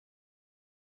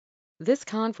This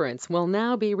conference will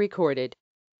now be recorded.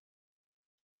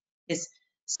 Yes.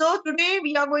 So today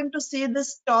we are going to see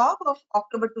this talk of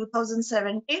October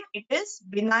 2017. It is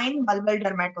benign vulval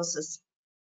dermatosis.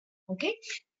 Okay.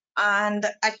 And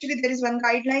actually there is one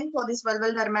guideline for this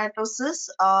vulval dermatosis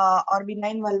or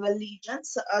benign vulval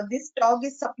lesions. This talk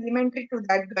is supplementary to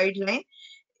that guideline.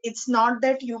 It's not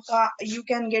that you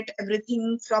can get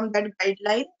everything from that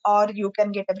guideline or you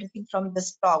can get everything from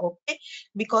this talk, okay?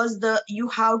 Because you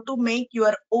have to make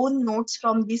your own notes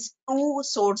from these two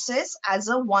sources as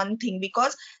a one thing,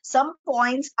 because some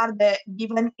points are there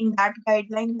given in that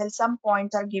guideline while some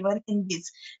points are given in this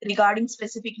regarding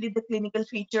specifically the clinical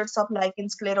features of lichen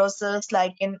sclerosis,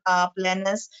 lichen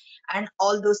planus, and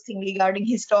all those things regarding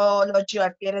histology,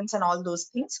 appearance, and all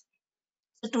those things.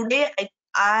 So today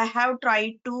I have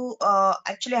tried to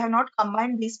actually I have not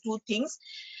combined these two things.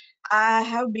 I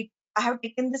have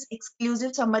taken this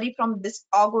exclusive summary from this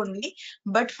talk only,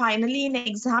 but finally in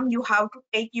exam you have to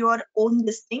take your own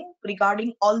listing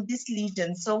regarding all these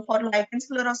lesions. So for lichen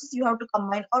sclerosis you have to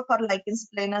combine, or for lichen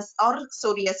planus or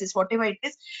psoriasis, whatever it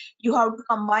is, you have to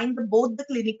combine both the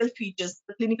clinical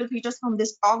features from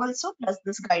this talk also plus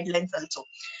this guidelines also,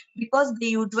 because they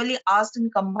usually asked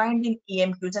and combined in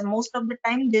EMQs, and most of the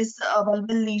time these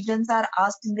vulval lesions are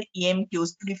asked in the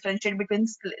EMQs to differentiate between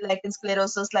lichen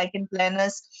sclerosis, lichen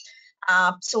planus,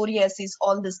 psoriasis,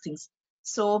 all these things.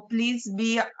 So please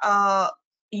be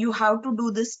you have to do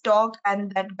this talk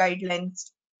and that guidelines.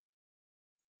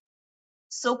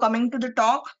 So coming to the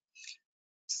talk,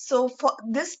 so for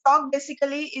this talk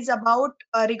basically is about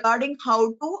regarding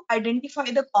how to identify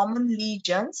the common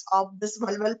lesions of this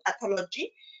vulval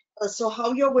pathology. So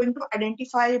how you're going to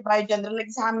identify by general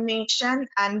examination,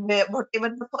 and whatever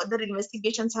the further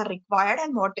investigations are required,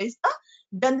 and what is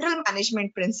the general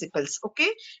management principles.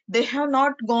 Okay, they have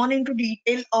not gone into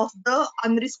detail of the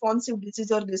unresponsive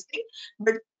disease or this thing,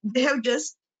 but they have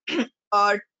just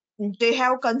uh, they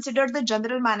have considered the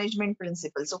general management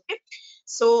principles. Okay,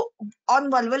 so on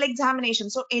vulval examination,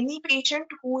 so any patient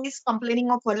who is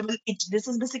complaining of vulval itch, this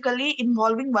is basically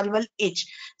involving vulval itch.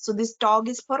 So this talk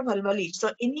is for vulval itch.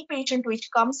 So any patient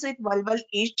which comes with vulval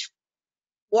itch,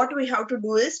 what we have to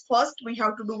do is first we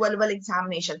have to do vulval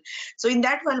examination. So in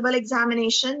that vulval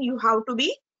examination, you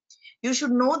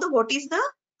should know what is the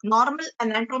normal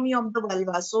anatomy of the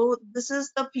vulva. So this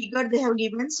is the figure they have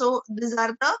given. So these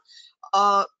are the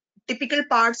uh, typical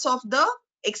parts of the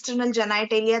external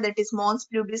genitalia, that is mons,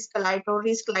 pubis,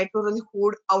 clitoris, clitoral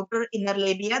hood, outer inner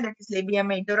labia, that is labia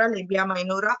majora, labia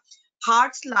minora,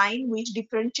 Hart's line, which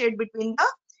differentiate between the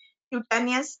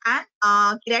cutaneous and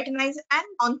keratinized and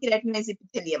non-keratinized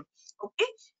epithelium. Okay,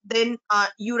 then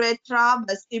urethra,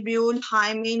 vestibule,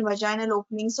 hymen, vaginal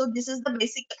opening. So this is the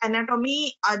basic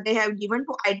anatomy they have given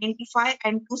to identify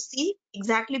and to see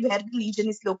exactly where the lesion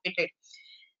is located.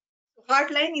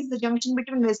 Heart line is the junction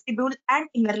between vestibule and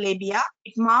inner labia.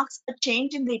 It marks a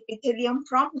change in the epithelium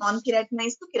from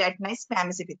non-keratinized to keratinized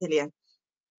squamous epithelium.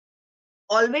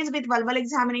 Always with vulval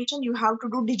examination, you have to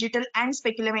do digital and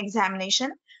speculum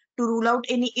examination to rule out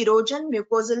any erosion,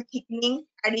 mucosal thickening,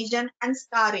 adhesion, and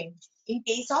scarring in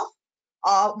case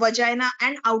of vagina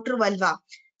and outer vulva.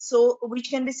 So,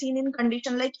 which can be seen in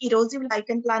condition like erosive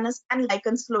lichen planus and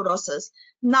lichen sclerosus.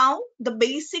 Now, the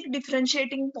basic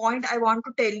differentiating point I want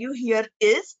to tell you here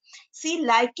is, see,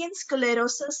 lichen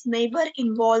sclerosus never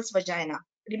involves vagina.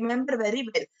 Remember very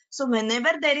well. So,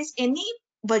 whenever there is any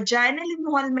vaginal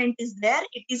involvement is there,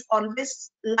 it is always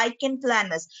lichen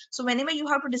planus. So whenever you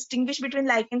have to distinguish between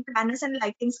lichen planus and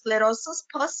lichen sclerosus,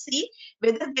 first see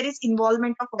whether there is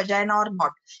involvement of vagina or not.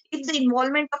 If the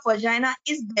involvement of vagina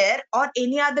is there, or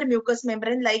any other mucous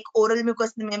membrane like oral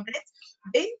mucous membranes,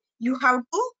 then you have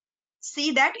to see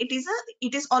that it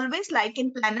is always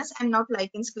lichen planus and not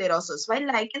lichen sclerosus, while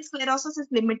lichen sclerosus is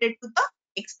limited to the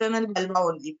external vulva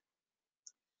only.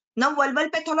 Now, vulval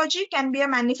pathology can be a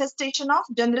manifestation of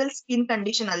general skin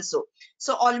condition also.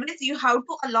 So always you have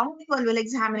to, along with vulval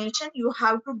examination, you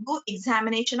have to do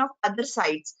examination of other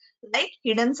sites, like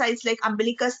hidden sites like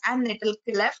umbilicus and natal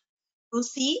cleft, to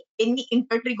see any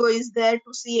intertrigo is there,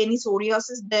 to see any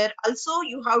psoriasis there. Also,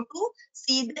 you have to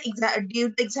see do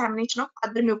the examination of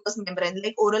other mucous membrane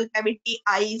like oral cavity,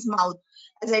 eyes, mouth.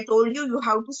 As I told you, you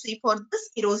have to see for this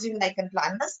erosive lichen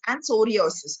planus and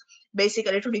psoriasis,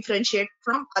 basically to differentiate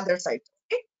from other sites.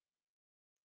 Okay.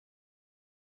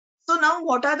 So now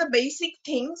what are the basic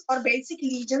things or basic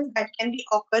lesions that can be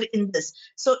occur in this?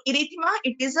 So erythema,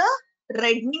 it is a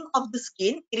reddening of the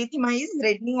skin. Erythema is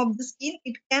reddening of the skin.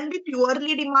 It can be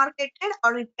purely demarcated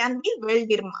or it can be well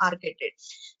demarcated.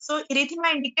 So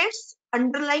erythema indicates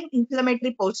underlying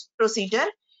inflammatory procedure.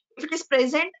 if it is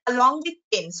present along with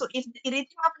pain. So if the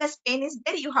erythema plus pain is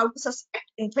there, you have to suspect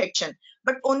infection.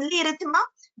 But only erythema,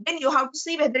 then you have to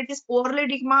see whether it is poorly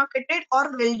demarcated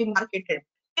or well demarcated.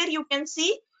 Here you can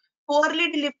see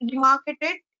poorly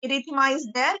demarcated erythema is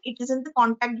there. It is in the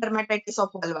contact dermatitis of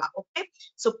vulva. Okay.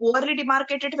 So poorly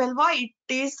demarcated vulva, it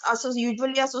is also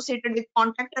usually associated with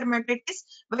contact dermatitis.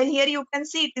 Well, here you can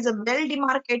see it is a well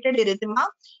demarcated erythema.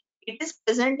 It is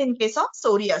present in case of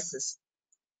psoriasis.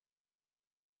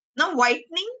 Now,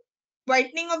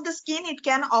 whitening of the skin, it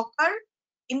can occur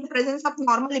in the presence of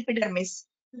normal epidermis,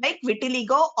 like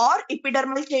vitiligo, or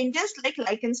epidermal changes like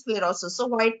lichen sclerosis. So,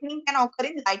 whitening can occur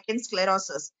in lichen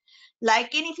sclerosis.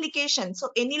 Lichenification. So,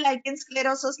 any lichen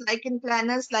sclerosis, lichen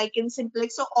planus, lichen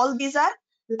simplex. So, all these are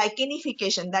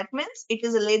lichenification. That means it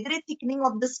is a leathery thickening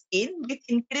of the skin with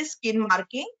increased skin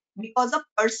marking because of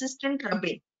persistent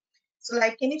rubbing. So,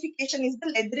 lichenification is the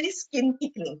leathery skin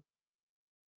thickening.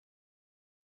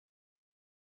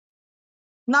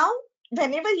 Now,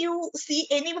 whenever you see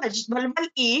any vulval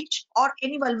itch or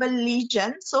any vulval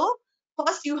lesion, so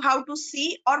first you have to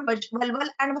see, or vulval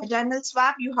and vaginal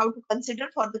swab you have to consider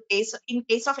for the case, in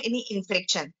case of any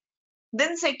infection.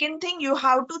 Then second thing, you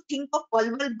have to think of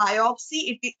vulval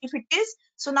biopsy if it is.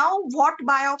 So now what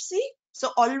biopsy?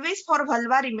 So always for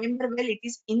vulva, remember well, it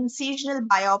is incisional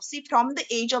biopsy from the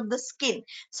edge of the skin.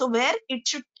 So where it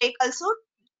should take also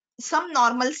some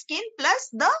normal skin plus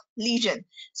the lesion.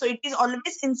 So it is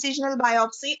always incisional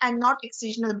biopsy and not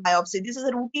excisional biopsy. This is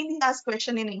a routinely asked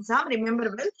question in exam,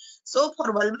 remember well. So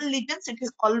for vulval lesions, it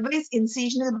is always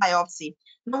incisional biopsy.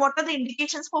 Now what are the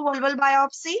indications for vulval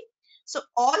biopsy? So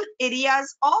all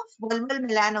areas of vulval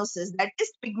melanosis, that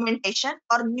is pigmentation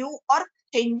or new or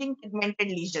changing pigmented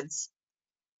lesions.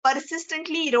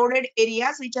 Persistently eroded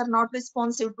areas which are not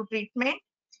responsive to treatment,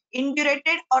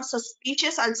 indurated or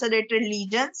suspicious ulcerated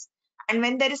lesions, and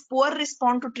when there is poor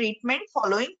response to treatment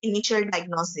following initial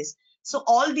diagnosis. So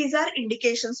all these are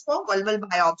indications for vulval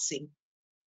biopsy.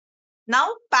 Now,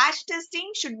 patch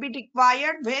testing should be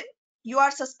required when you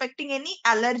are suspecting any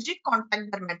allergic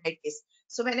contact dermatitis.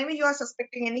 So whenever you are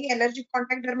suspecting any allergic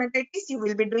contact dermatitis, you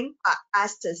will be doing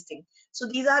patch testing. So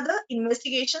these are the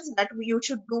investigations that you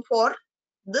should do for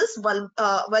this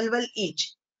vulval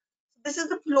itch. This is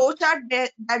the flow chart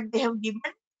that they have given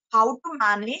how to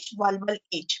manage vulval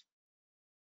itch.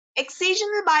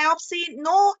 Excisional biopsy,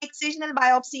 no excisional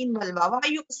biopsy in vulva. Why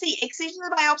you see excisional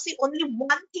biopsy? Only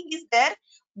one thing is there,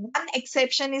 one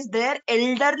exception is there: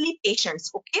 elderly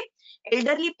patients. Okay,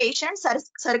 elderly patients,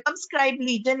 circumscribed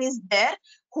lesion is there,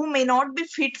 who may not be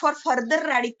fit for further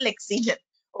radical excision.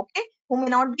 Okay, who may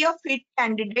not be a fit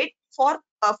candidate for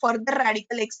further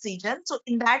radical excision. So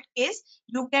in that case,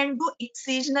 you can do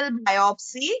excisional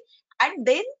biopsy, and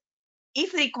then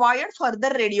if required further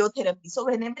radiotherapy. So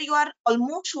whenever you are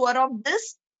almost sure of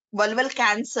this vulval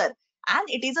cancer and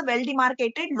it is a well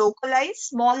demarcated localized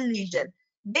small lesion,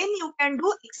 then you can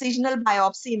do excisional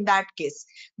biopsy in that case.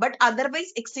 But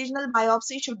otherwise excisional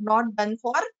biopsy should not done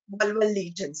for vulval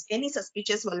lesions, any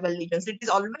suspicious vulval lesions. It is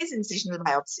always incisional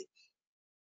biopsy.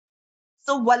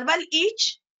 So vulval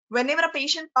itch, whenever a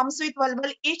patient comes with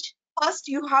vulval itch, first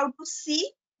you have to see,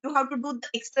 you have to do the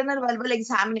external vulval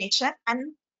examination,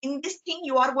 and in this thing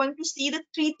you are going to see the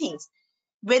three things: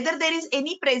 whether there is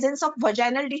any presence of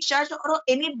vaginal discharge or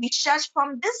any discharge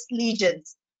from this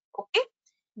lesions. Okay.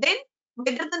 Then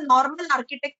whether the normal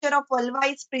architecture of vulva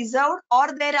is preserved or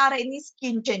there are any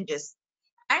skin changes.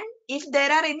 And if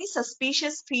there are any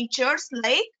suspicious features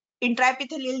like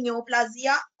intraepithelial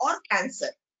neoplasia or cancer.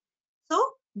 So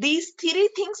these three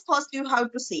things first you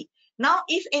have to see. Now,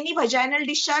 if any vaginal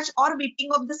discharge or weeping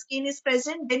of the skin is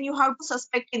present, then you have to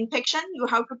suspect infection. You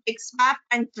have to take swab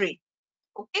and treat.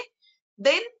 Okay.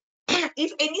 Then,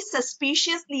 if any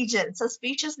suspicious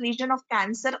lesion of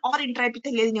cancer or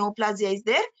intraepithelial neoplasia is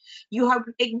there, you have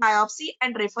to take biopsy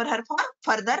and refer her for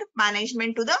further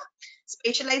management to the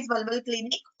specialized vulval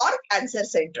clinic or cancer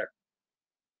center.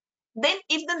 Then,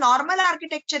 if the normal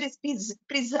architecture is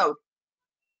preserved,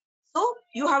 so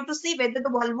you have to see whether the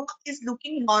vulva is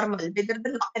looking normal, whether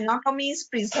the anatomy is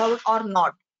preserved or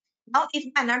not. Now, if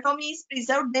the anatomy is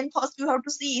preserved, then first you have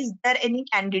to see is there any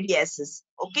candidiasis.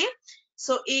 Okay.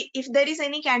 So if there is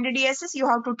any candidiasis, you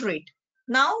have to treat.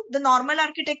 Now, the normal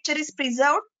architecture is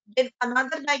preserved. Then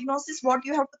another diagnosis, what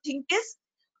you have to think is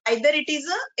either it is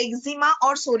a eczema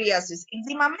or psoriasis.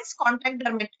 Eczema means contact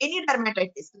dermatitis, any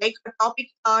dermatitis like atopic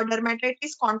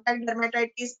dermatitis, contact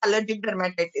dermatitis, allergic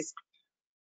dermatitis,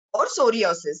 or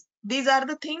psoriasis. These are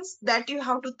the things that you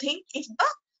have to think if the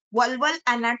vulval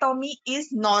anatomy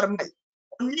is normal.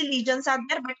 Only lesions are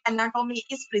there, but anatomy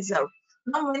is preserved.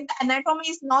 Now, when the anatomy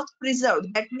is not preserved,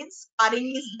 that means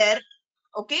scarring is there,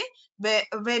 Okay,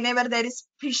 whenever there is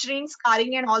fissuring,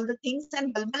 scarring, and all the things,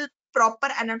 and vulval proper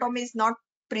anatomy is not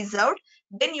preserved,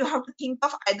 then you have to think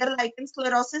of either lichen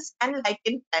sclerosis and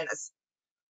lichen planus.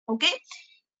 Okay.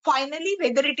 Finally,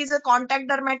 whether it is a contact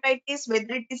dermatitis,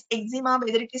 whether it is eczema,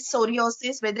 whether it is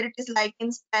psoriasis, whether it is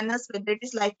lichen planus, whether it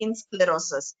is lichen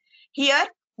sclerosis. Here,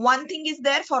 one thing is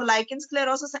there for lichen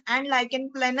sclerosis and lichen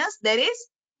planus, there is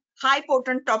high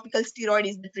potent topical steroid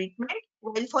is the treatment.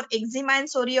 While for eczema and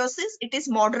psoriasis, it is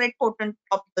moderate potent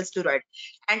topical steroid.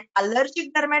 And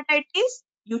allergic dermatitis,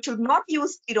 you should not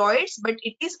use steroids, but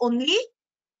it is only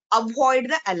avoid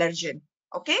the allergen.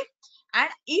 Okay. And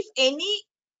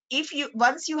if you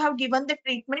once you have given the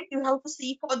treatment, you have to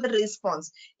see for the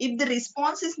response. If the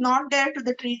response is not there to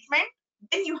the treatment,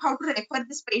 then you have to refer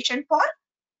this patient for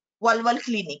vulval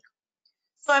clinic.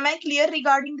 So am I clear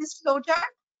regarding this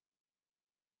flowchart?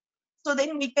 So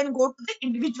then we can go to the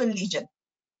individual lesion.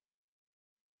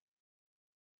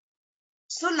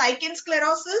 So lichen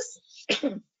sclerosis,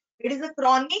 it is a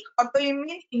chronic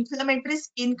autoimmune inflammatory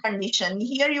skin condition.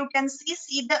 Here you can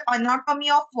see the anatomy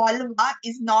of vulva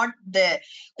is not there,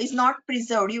 is not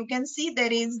preserved. You can see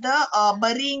there is the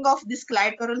burying of this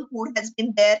clitoral hood has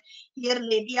been there. Here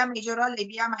labia majora,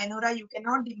 labia minora, you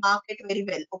cannot demarcate very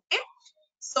well. Okay.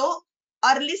 So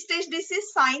early stage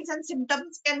disease signs and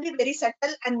symptoms can be very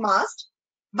subtle and masked,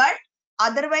 but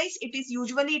otherwise it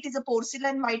is a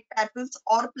porcelain white papules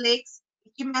or plaques.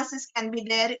 Ecchymosis can be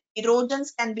there,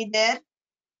 erosions can be there,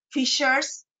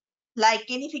 fissures,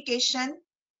 lichenification,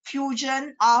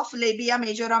 fusion of labia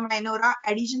majora minora,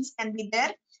 adhesions can be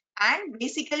there, and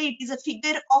basically it is a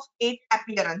figure of 8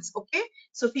 appearance. Okay,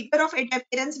 so figure of 8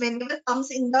 appearance whenever comes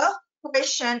in the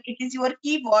question, it is your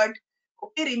keyword.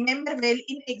 Okay, remember well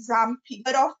in exam,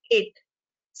 figure of 8,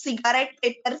 cigarette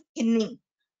paper thinning,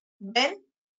 then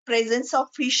presence of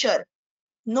fissure,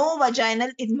 no vaginal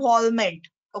involvement.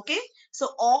 Okay, so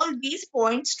all these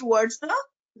points towards the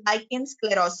lichen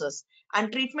sclerosis.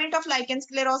 And treatment of lichen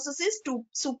sclerosis is to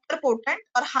super potent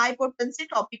or high potency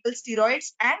topical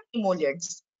steroids and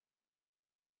emollients.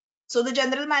 So the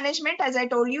general management, as I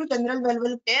told you, general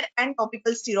vulval care and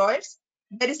topical steroids.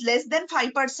 There is less than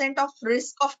 5% of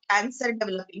risk of cancer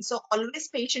developing. So always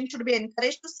patients should be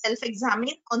encouraged to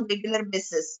self-examine on regular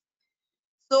basis.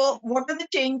 So what are the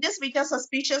changes which are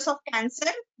suspicious of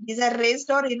cancer? These are raised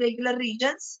or irregular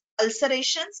regions,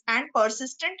 ulcerations, and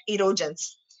persistent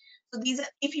erosions. So these are,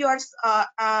 if your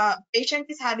patient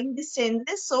is having these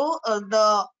changes, so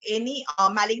the any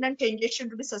malignant changes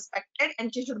should be suspected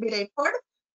and she should be referred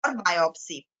for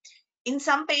biopsy. In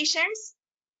some patients,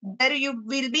 there you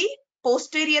will be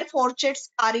posterior forehead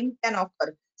scarring can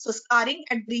occur. So scarring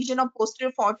at the region of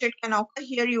posterior forehead can occur.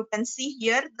 Here you can see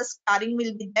here the scarring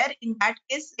will be there. In that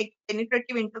case, like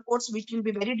penetrative intercourse, which will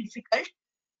be very difficult.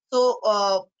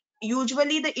 So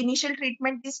usually the initial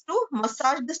treatment is to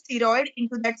massage the steroid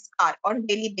into that scar on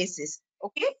daily basis.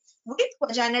 Okay, with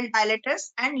vaginal dilators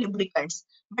and lubricants.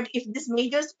 But if these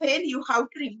measures fail, you have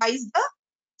to revise the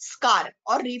scar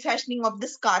or refashioning of the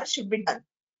scar should be done.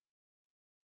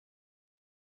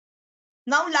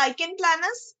 Now, lichen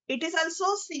planus, it is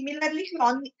also similarly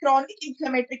chronic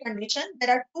inflammatory condition.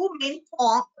 There are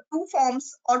two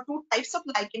forms or two types of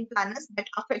lichen planus that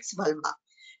affects vulva.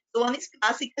 So one is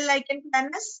classical lichen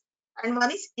planus and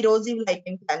one is erosive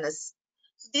lichen planus.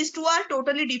 So these two are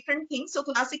totally different things. So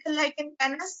classical lichen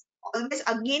planus, always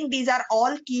again these are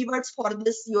all keywords for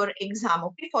this your exam,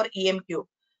 okay, for EMQ.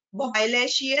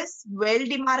 Violaceous, well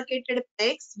demarcated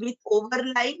plaques with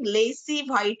overlying lacy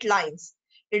white lines.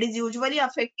 It is usually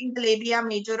affecting the labia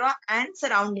majora and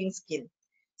surrounding skin.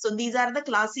 So these are the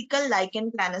classical lichen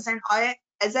planus, and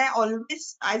as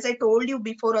I told you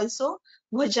before also,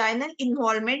 vaginal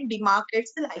involvement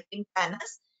demarcates the lichen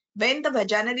planus. When the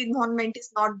vaginal involvement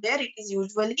is not there, it is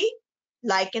usually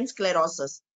lichen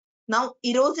sclerosis. Now,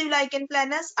 erosive lichen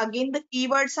planus, again the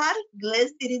keywords are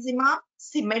glazed erythema,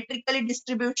 symmetrically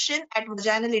distribution at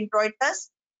vaginal introitus,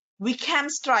 Wickham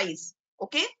stries,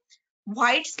 okay,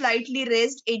 white slightly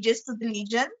raised edges to the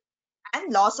lesion,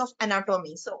 and loss of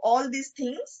anatomy. So all these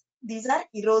things, these are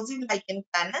erosive lichen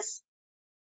planus.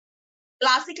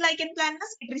 Classic lichen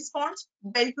planus, it responds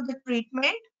well to the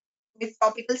treatment with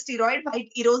topical steroid, while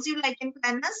erosive lichen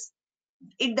planus,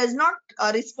 it does not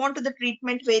respond to the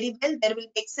treatment very well. There will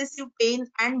be excessive pain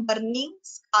and burning,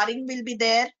 scarring will be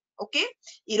there. Okay,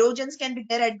 erosions can be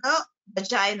there at the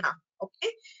vagina. Okay,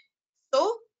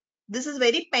 so this is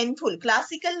very painful.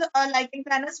 Classical lichen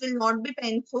planus will not be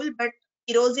painful, but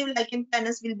erosive lichen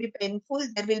planus will be painful.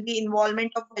 There will be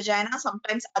involvement of vagina,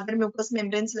 sometimes other mucous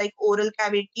membranes like oral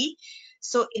cavity.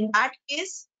 So in that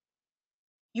case,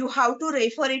 you have to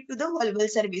refer it to the vulval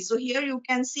service. So here you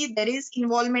can see there is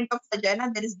involvement of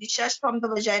vagina, there is discharge from the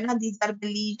vagina. These are the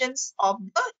lesions of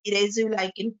the erasive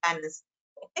lichen planus.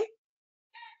 Okay.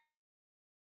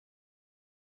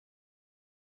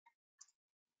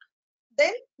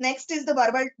 Then next is the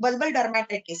vulval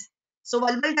dermatitis. So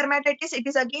vulval dermatitis, it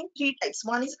is again three types.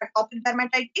 One is atopic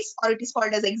dermatitis, or it is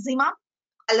called as eczema,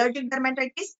 allergic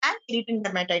dermatitis, and irritant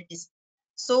dermatitis.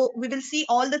 So we will see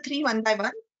all the three one by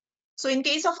one. So in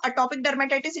case of atopic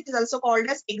dermatitis, it is also called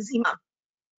as eczema.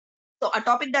 So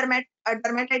atopic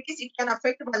dermatitis, it can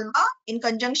affect vulva in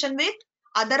conjunction with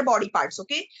other body parts.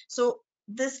 Okay. So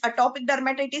this atopic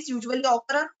dermatitis usually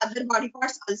occur on other body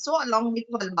parts also along with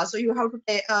vulva. So you have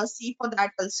to see for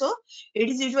that also. It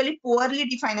is usually poorly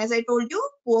defined. As I told you,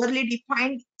 poorly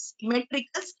defined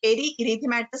symmetrical scary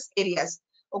erythematous areas.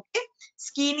 Okay.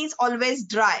 Skin is always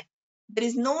dry. There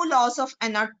is no loss of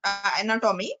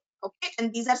anatomy. Okay.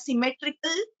 And these are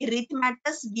symmetrical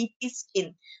erythematous BP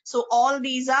skin. So all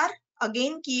these are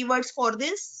again keywords for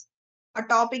this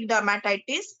atopic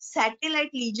dermatitis.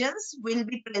 Satellite lesions will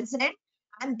be present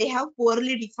and they have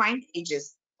poorly defined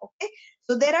edges. Okay.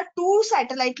 So there are two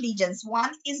satellite lesions.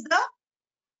 One is the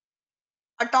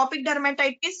atopic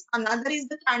dermatitis, another is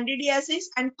the candidiasis,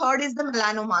 and third is the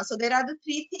melanoma. So there are the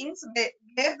three things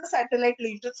where the satellite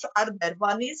lesions are there.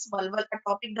 One is vulval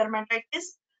atopic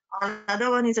dermatitis,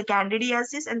 another one is a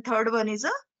candidiasis, and third one is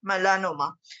a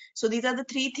melanoma. So these are the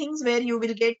three things where you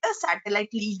will get the satellite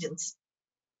lesions.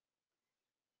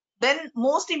 Then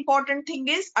most important thing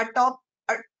is atopic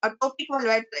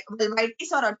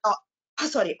vulvitis or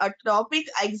atopic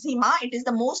eczema. It is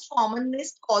the most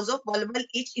commonest cause of vulval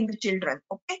itch in the children.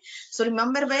 Okay, so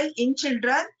remember well, in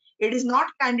children it is not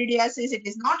candidiasis, it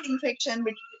is not infection,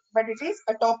 but it is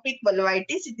atopic vulvitis.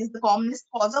 It is the commonest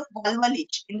cause of vulval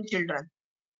itch in children.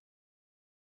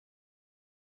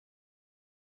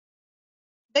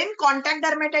 Then contact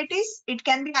dermatitis, it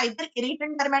can be either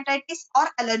irritant dermatitis or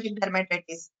allergic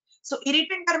dermatitis. So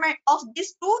irritant of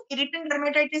these two, irritant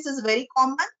dermatitis is very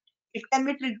common. It can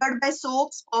be triggered by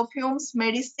soaps, perfumes,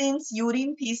 medicines,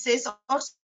 urine, feces, or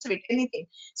sweat, anything.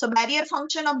 So barrier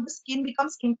function of the skin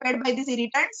becomes impaired by these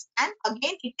irritants, and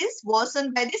again it is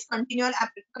worsened by this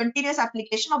continuous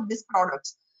application of these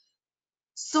products.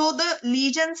 So the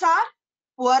lesions are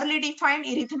poorly defined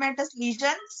erythematous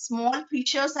lesions, small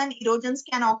fissures and erosions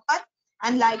can occur,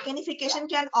 and lichenification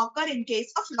can occur in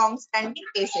case of long-standing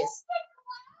cases.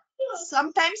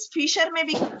 Sometimes fissure may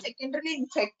become secondarily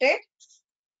infected,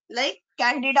 like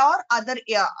candida or other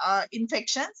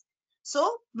infections.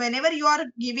 So whenever you are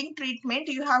giving treatment,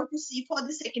 you have to see for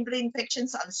the secondary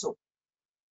infections also.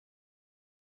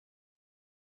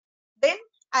 Then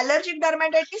allergic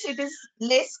dermatitis, it is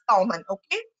less common.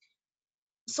 Okay.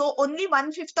 So only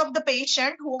 1/5 of the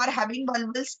patient who are having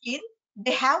vulval skin,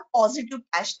 they have positive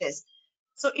patch test.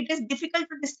 So it is difficult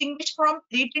to distinguish from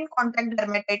irritant contact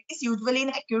dermatitis, usually in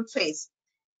acute phase.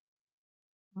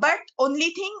 But only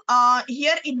thing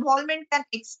here, involvement can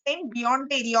extend beyond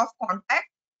the area of contact.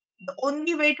 The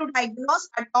only way to diagnose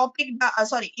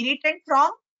irritant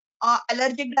from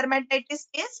allergic dermatitis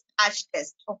is patch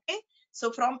test. Okay.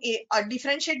 So from a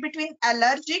differentiate between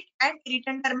allergic and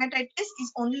irritant dermatitis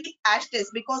is only patch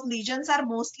test, because lesions are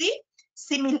mostly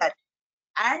similar.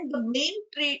 And the main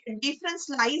difference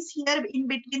lies here in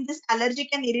between this allergic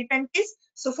and irritant is,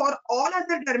 so for all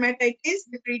other dermatitis,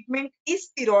 the treatment is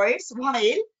steroids,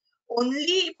 while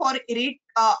only for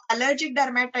allergic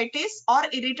dermatitis or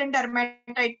irritant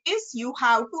dermatitis, you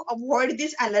have to avoid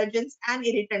these allergens and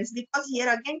irritants, because here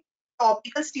again,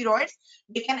 topical steroids,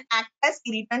 they can act as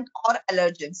irritant or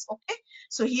allergens. Okay,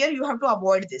 so here you have to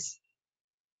avoid this.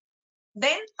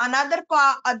 Then another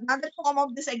form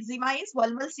of this eczema is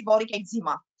vulval seborrheic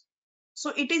eczema. So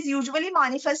it is usually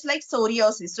manifest like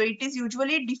psoriasis. So it is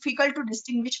usually difficult to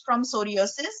distinguish from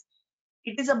psoriasis.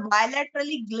 It is a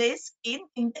bilaterally glazed skin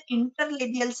in the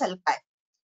interlabial sulci.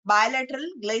 Bilateral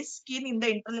glazed skin in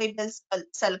the interlabial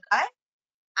sulci.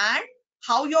 And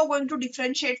how you are going to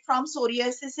differentiate from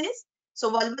psoriasis is,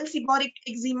 so vulval seborrheic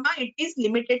eczema, it is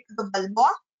limited to the vulva.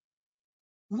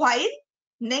 While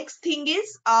next thing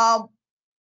is,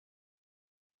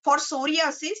 for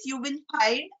psoriasis, you will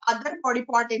find other body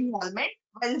part involvement,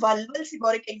 while vulval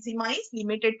seborrheic eczema is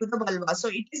limited to the vulva. So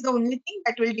it is the only thing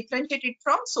that will differentiate it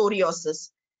from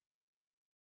psoriasis.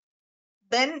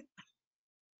 Then,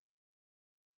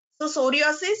 so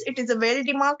psoriasis, it is a well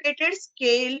demarcated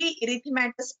scaly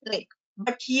erythematous plaque.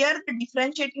 But here the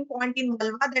differentiating point in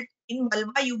vulva, that in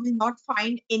vulva you will not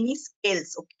find any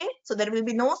scales. Okay, so there will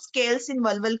be no scales in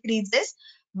vulval creases,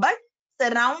 but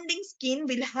surrounding skin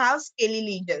will have scaly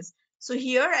lesions. So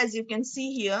here, as you can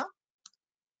see here,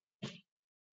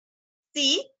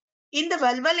 See, in the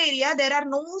vulval area, there are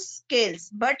no scales,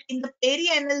 but in the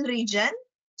perianal region,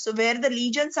 so where the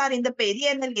lesions are in the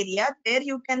perianal area, there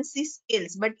you can see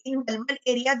scales. But in vulval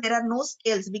area, there are no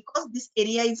scales because this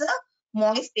area is a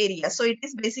moist area. So it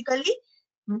is basically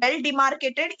well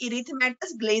demarcated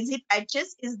erythematous glazy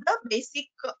patches is the basic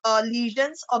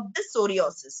lesions of the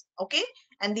psoriasis. Okay,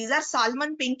 and these are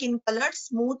salmon pink in color,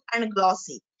 smooth and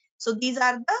glossy. So these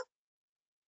are the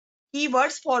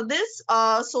keywords for this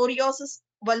psoriasis,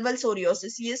 vulval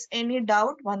psoriasis. Yes, any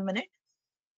doubt? 1 minute.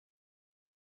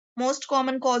 Most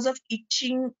common cause of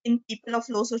itching in people of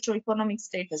low socioeconomic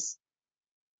status.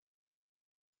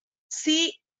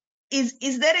 See,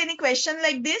 is there any question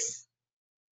like this?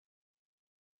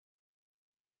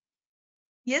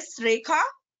 Yes, Rekha.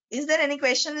 Is there any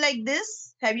question like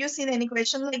this? Have you seen any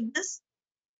question like this?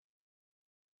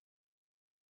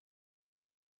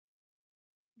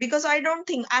 Because I don't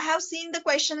think I have seen the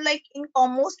question like in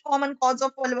most common cause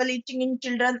of vulval itching in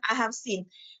children I have seen,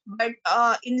 but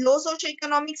in low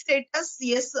socioeconomic status,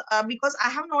 yes, because I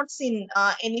have not seen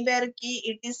anywhere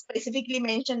it is specifically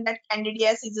mentioned that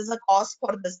candidiasis is a cause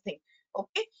for this thing.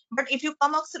 Okay, but if you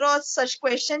come across such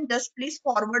question, just please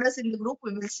forward us in the group.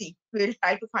 We will see. We will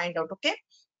try to find out. Okay.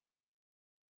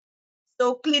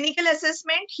 So clinical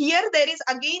assessment here, there is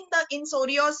again the in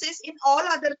psoriasis, in all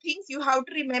other things, you have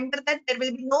to remember that there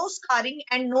will be no scarring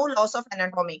and no loss of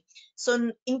anatomy.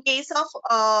 So in case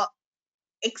of,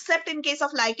 except in case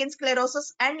of lichen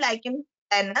sclerosis and lichen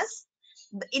planus,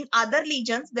 in other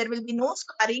lesions, there will be no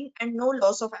scarring and no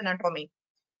loss of anatomy.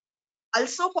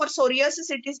 Also for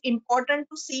psoriasis, it is important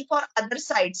to see for other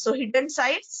sites. So hidden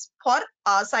sites for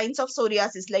signs of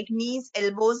psoriasis like knees,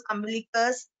 elbows,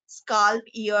 umbilicus, scalp,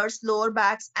 ears, lower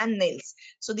backs, and nails.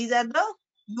 So these are the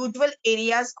usual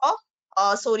areas of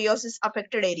psoriasis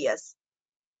affected areas.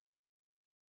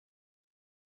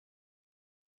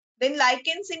 Then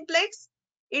lichen simplex,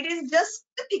 it is just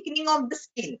the thickening of the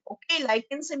skin. Okay,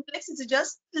 lichen simplex is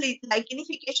just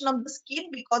lichenification of the skin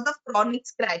because of chronic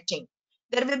scratching.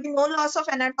 There will be no loss of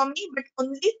anatomy, but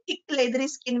only thick leathery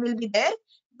skin will be there.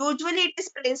 Usually it is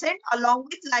present along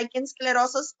with lichen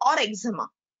sclerosis or eczema.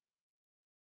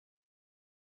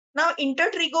 Now,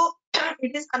 intertrigo,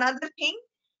 it is another thing.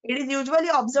 It is usually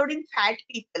observed in fat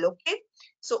people, okay?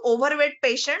 So, overweight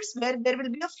patients where there will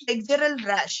be a flexural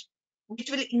rash,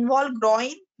 which will involve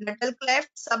groin, lateral cleft,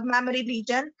 submammary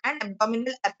region, and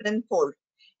abdominal apparent fold.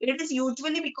 It is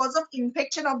usually because of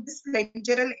infection of these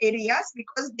flexural areas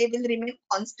because they will remain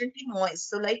constantly moist.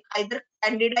 So, like either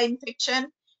candida infection,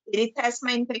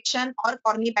 erythema infection, or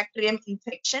cornybacterium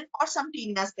infection, or some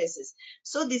tinea species.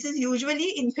 So this is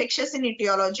usually infectious in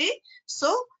etiology.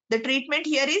 So the treatment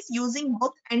here is using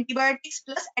both antibiotics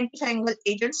plus antifungal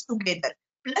agents together,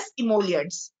 plus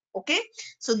emollients. Okay.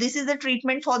 So this is the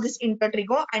treatment for this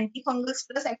intertrigo, antifungals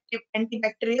plus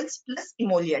antibacterials plus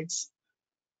emollients.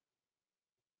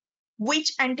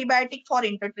 Which antibiotic for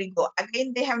intertrigo?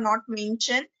 Again, they have not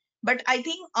mentioned, but I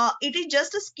think it is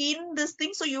just a skin this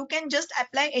thing, so you can just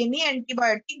apply any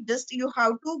antibiotic. Just you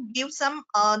have to give some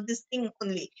this thing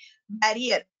only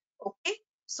barrier. Okay,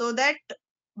 so that,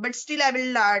 but still I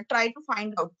will try to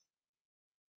find out.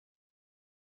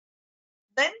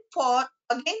 Then for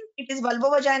again, it is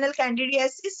vulvovaginal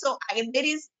candidiasis. So there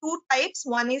is two types.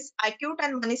 One is acute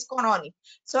and one is chronic.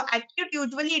 So acute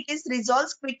usually it is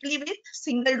resolves quickly with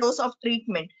single dose of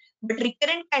treatment. But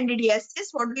recurrent candidiasis,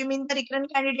 what do you mean the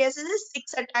recurrent candidiasis is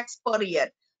 6 attacks per year.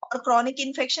 Or chronic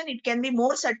infection, it can be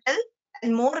more subtle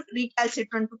and more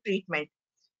recalcitrant to treatment.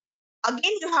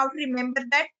 Again, you have to remember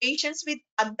that patients with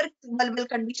other vulval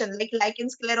conditions like lichen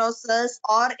sclerosis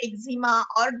or eczema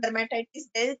or dermatitis,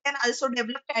 they can also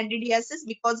develop candidiasis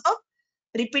because of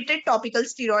repeated topical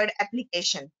steroid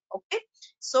application. Okay,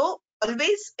 so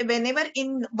always whenever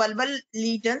in vulval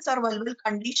lesions or vulval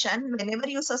condition, whenever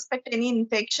you suspect any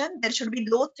infection, there should be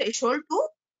low threshold to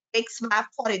take swab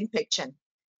for infection.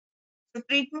 The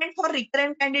treatment for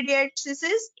recurrent candidiasis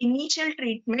is initial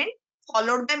treatment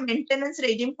followed by maintenance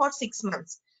regime for 6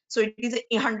 months. So it is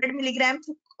a 100 milligram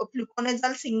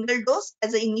fluconazole single dose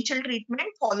as an initial treatment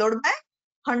followed by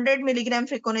 100 milligram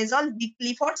fluconazole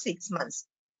weekly for 6 months.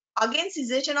 Again,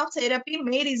 cessation of therapy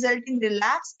may result in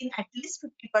relapse in at least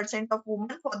 50% of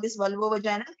women for this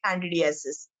vulvovaginal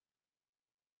candidiasis.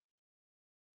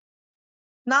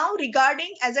 Now, regarding,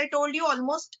 as I told you,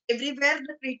 almost everywhere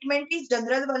the treatment is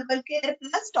general vulval care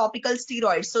plus topical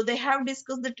steroids. So they have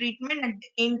discussed the treatment at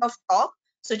the end of talk.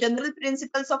 So general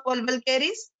principles of vulval care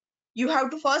is you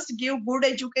have to first give good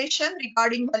education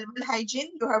regarding vulval hygiene.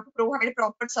 You have to provide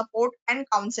proper support and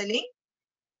counseling.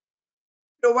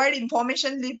 Provide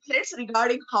information leaflets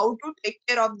regarding how to take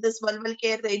care of this vulval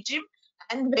care regime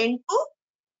and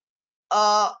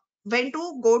uh, when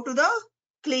to go to the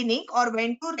clinic or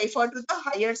when to refer to the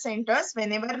higher centers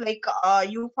whenever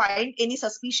you find any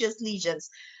suspicious lesions.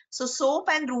 So soap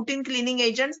and routine cleaning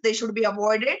agents, they should be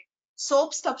avoided.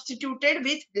 Soap substituted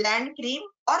with bland cream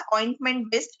or ointment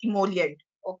based emollient.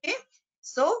 Okay,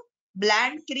 so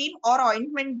bland cream or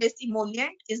ointment based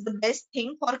emollient is the best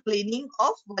thing for cleaning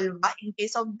of vulva in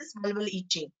case of this vulval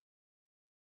itching.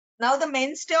 Now, the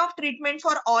mainstay of treatment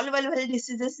for all vulval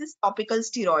diseases is topical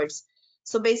steroids.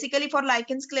 So, basically, for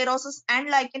lichen sclerosis and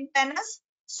lichen planus,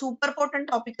 super potent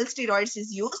topical steroids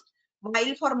is used.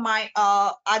 While for my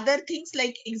other things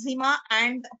like eczema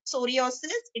and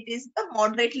psoriasis, it is the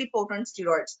moderately potent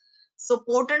steroids. So,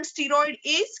 potent steroid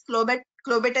is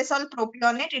clobetasol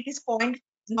propionate. It is 0.05%.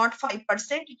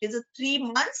 It is a 3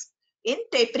 months in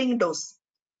tapering dose.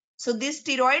 So, this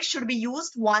steroid should be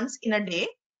used once in a day.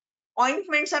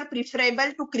 Ointments are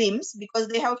preferable to creams because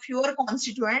they have fewer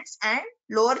constituents and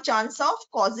lower chance of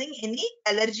causing any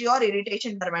allergy or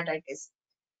irritation dermatitis.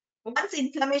 Once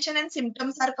inflammation and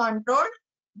symptoms are controlled,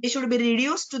 they should be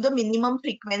reduced to the minimum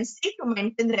frequency to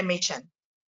maintain remission.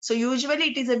 So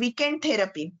usually it is a weekend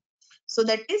therapy. So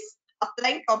that is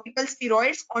applying topical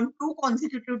steroids on 2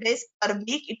 consecutive days per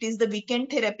week. It is the weekend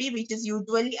therapy which is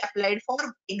usually applied for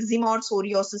eczema or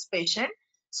psoriasis patient.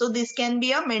 So this can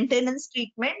be a maintenance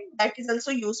treatment that is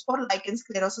also used for lichen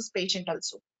sclerosis patient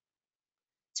also.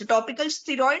 So topical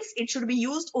steroids, it should be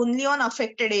used only on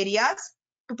affected areas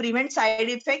to prevent side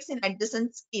effects in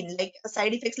adjacent skin. Like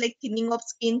side effects like thinning of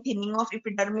skin, thinning of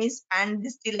epidermis, and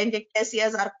these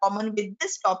telangiectasias are common with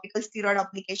this topical steroid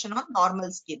application on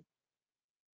normal skin.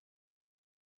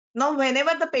 Now,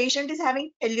 whenever the patient is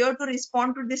having failure to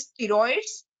respond to these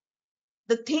steroids,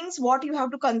 the things what you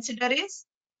have to consider is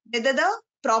whether the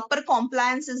proper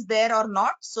compliance is there or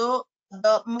not. So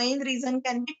the main reason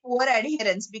can be poor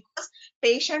adherence because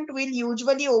patient will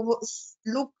usually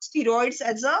look steroids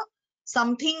as a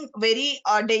something very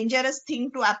dangerous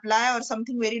thing to apply or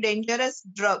something very dangerous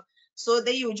drug. So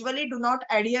they usually do not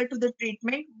adhere to the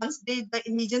treatment. Once the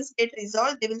lesions get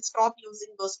resolved, they will stop using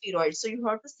those steroids. So you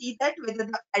have to see that whether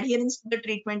the adherence to the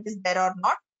treatment is there or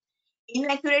not.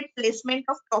 Inaccurate placement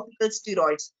of topical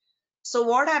steroids. So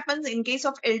what happens in case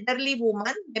of elderly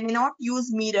women, they may not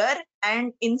use mirror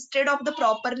and instead of the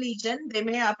proper lesion, they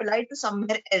may apply to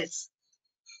somewhere else.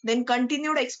 Then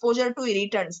continued exposure to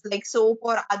irritants like soap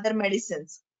or other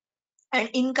medicines and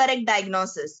incorrect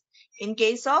diagnosis in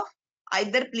case of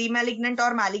either pre-malignant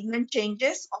or malignant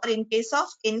changes or in case of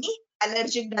any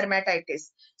allergic dermatitis.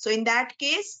 So in that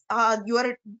case,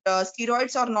 your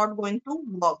steroids are not going to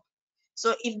work.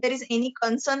 So if there is any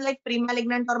concern like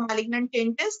pre-malignant or malignant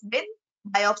changes, then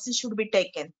biopsy should be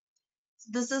taken.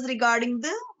 This is regarding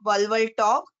the vulval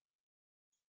TOG.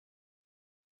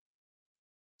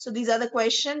 So these are the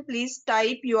questions. Please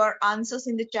type your answers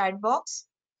in the chat box.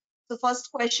 The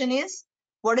first question is,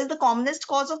 what is the commonest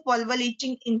cause of vulval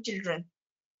itching in children?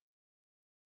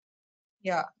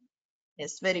 Yeah,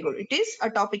 yes, very good. It is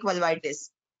atopic vulvitis.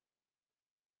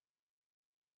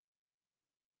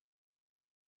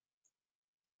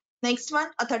 Next one,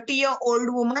 a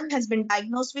 30-year-old woman has been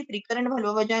diagnosed with recurrent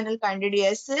vulvovaginal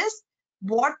candidiasis.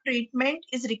 What treatment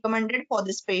is recommended for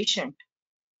this patient?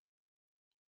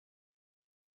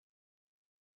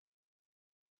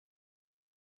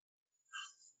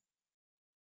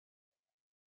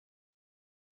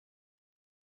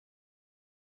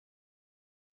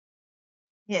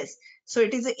 Yes. So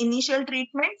it is an initial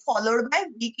treatment followed by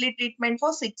weekly treatment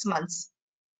for 6 months.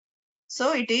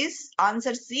 So it is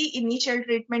answer C, initial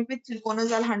treatment with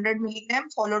fluconazole 100 milligram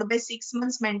followed by 6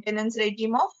 months maintenance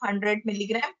regime of 100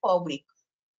 milligram per week.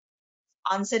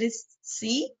 Answer is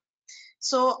C.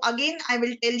 So again, I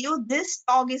will tell you this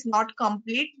talk is not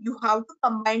complete. You have to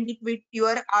combine it with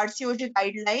your RCOG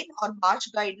guideline or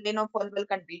BARCH guideline of vulval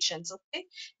conditions. Okay.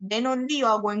 Then only you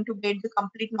are going to get the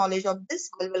complete knowledge of this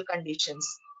vulval conditions.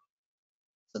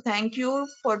 So thank you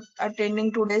for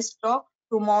attending today's talk.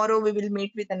 Tomorrow we will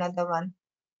meet with another one.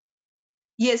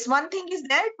 Yes, one thing is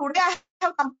there. Today I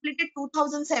have completed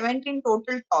 2017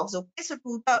 total talks. Okay, so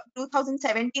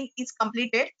 2017 is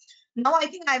completed. Now I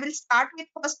think I will start with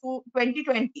first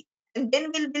 2020 and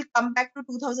then we'll come back to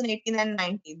 2018 and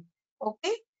 19.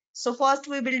 Okay, so first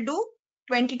we will do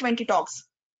 2020 talks.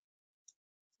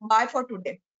 Bye for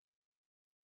today.